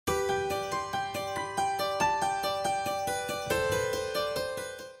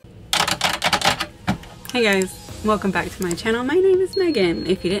Hey guys, welcome back to my channel. My name is Megan.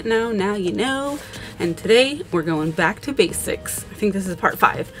 If you didn't know, now you know. And today we're going back to basics. I think this is part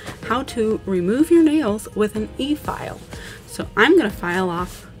 5. How to remove your nails with an e-file. So I'm going to file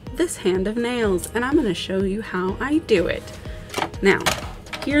off this hand of nails and I'm going to show you how I do it. Now,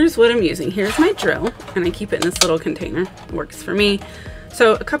 here's what I'm using. Here's my drill and I keep it in this little container. It works for me.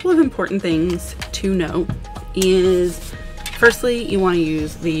 So a couple of important things to know is, firstly, you want to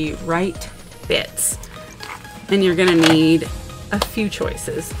use the right bits. And you're gonna need a few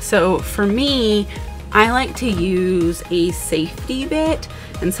choices. So for me, I like to use a safety bit,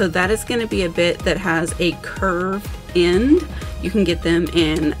 and so that is gonna be a bit that has a curved end. You can get them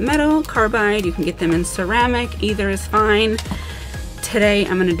in metal, carbide, you can get them in ceramic, either is fine. Today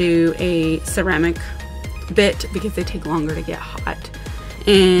I'm gonna do a ceramic bit because they take longer to get hot.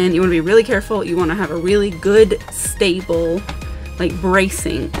 And you wanna be really careful. You wanna have a really good, stable, like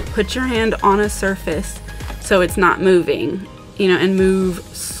bracing. Put your hand on a surface so it's not moving, you know, and move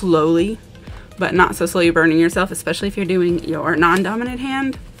slowly, but not so slow you're burning yourself, especially if you're doing your non-dominant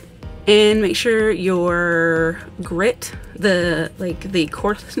hand. And make sure your grit, the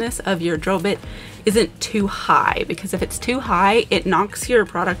coarseness of your drill bit isn't too high, because if it's too high, it knocks your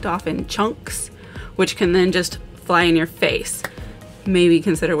product off in chunks, which can then just fly in your face. Maybe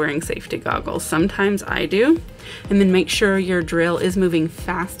consider wearing safety goggles. Sometimes I do. And then make sure your drill is moving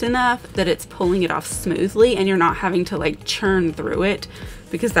fast enough that it's pulling it off smoothly and you're not having to like churn through it,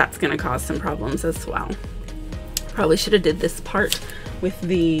 because that's going to cause some problems as well. Probably should have did this part with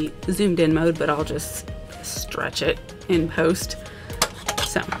the zoomed in mode, but I'll just stretch it in post.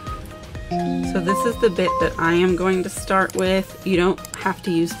 So this is the bit that I am going to start with. You don't have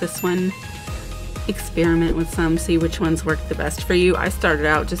to use this one. Experiment with some, see which ones work the best for you. I started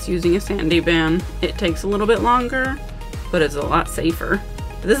out just using a sandy band. It takes a little bit longer, but it's a lot safer.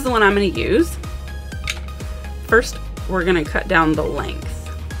 This is the one I'm going to use. First, we're going to cut down the length.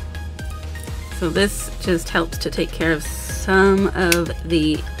 So this just helps to take care of some of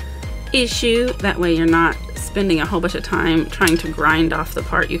the issue. That way you're not spending a whole bunch of time trying to grind off the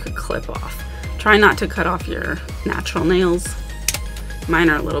part you could clip off. Try not to cut off your natural nails.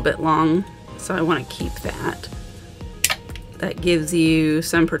 Mine are a little bit long, so I want to keep that. That gives you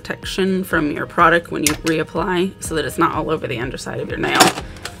some protection from your product when you reapply, so that it's not all over the underside of your nail.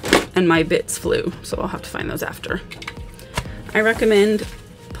 And my bits flew, so I'll have to find those after. I recommend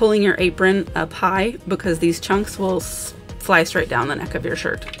pulling your apron up high because these chunks will fly straight down the neck of your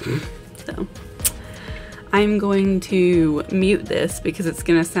shirt. So I'm going to mute this because it's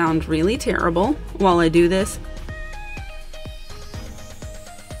going to sound really terrible while I do this.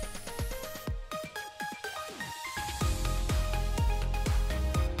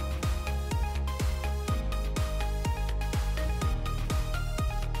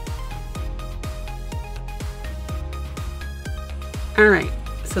 Alright,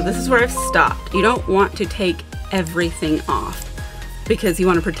 so this is where I've stopped. You don't want to take everything off because you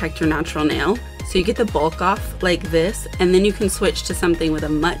want to protect your natural nail. So you get the bulk off like this, and then you can switch to something with a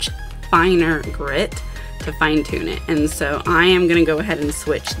much finer grit to fine tune it. And so I am going to go ahead and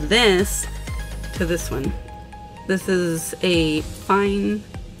switch this to this one. This is a fine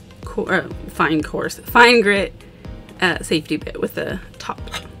grit safety bit with a top.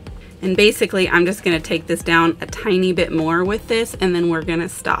 And basically, I'm just gonna take this down a tiny bit more with this, and then we're gonna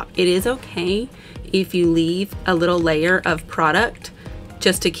stop. It is okay if you leave a little layer of product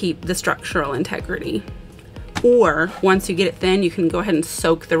just to keep the structural integrity. Or once you get it thin, you can go ahead and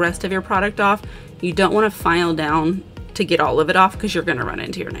soak the rest of your product off. You don't wanna file down to get all of it off because you're gonna run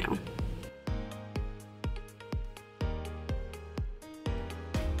into your nail.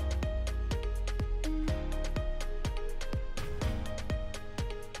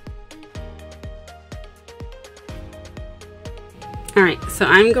 Alright, so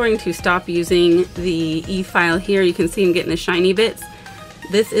I'm going to stop using the e-file here. You can see I'm getting the shiny bits.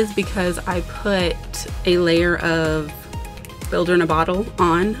 This is because I put a layer of builder in a bottle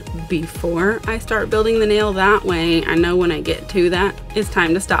on before I start building the nail. That way I know when I get to that, it's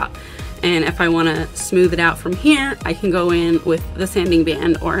time to stop. And if I want to smooth it out from here, I can go in with the sanding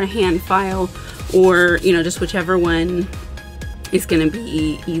band or a hand file, or, you know, just whichever one is going to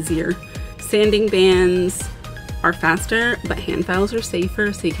be easier. Sanding bands are faster, but hand files are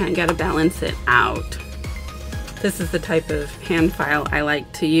safer, so you kind of got to balance it out. This is the type of hand file I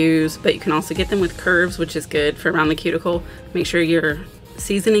like to use, but you can also get them with curves, which is good for around the cuticle. Make sure you're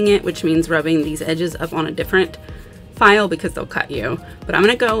seasoning it, which means rubbing these edges up on a different file because they'll cut you. But I'm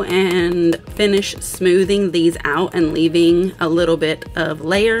gonna go and finish smoothing these out and leaving a little bit of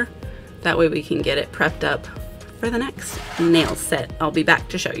layer. That way we can get it prepped up for the next nail set. I'll be back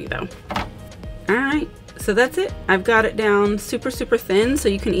to show you though. All right, So that's it. I've got it down super thin, so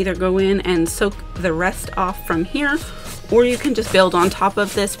you can either go in and soak the rest off from here, or you can just build on top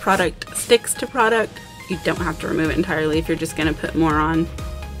of this. Product sticks to product. You don't have to remove it entirely if you're just gonna put more on.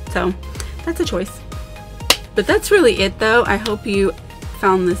 So that's a choice. But that's really it though. I hope you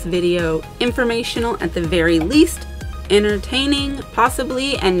found this video informational at the very least, entertaining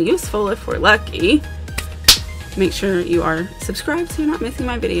possibly, and useful if we're lucky. Make sure you are subscribed so you're not missing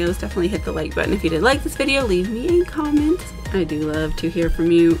my videos. Definitely hit the like button if you did like this video. Leave me a comment. I do love to hear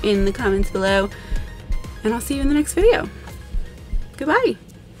from you in the comments below. And I'll see you in the next video. Goodbye.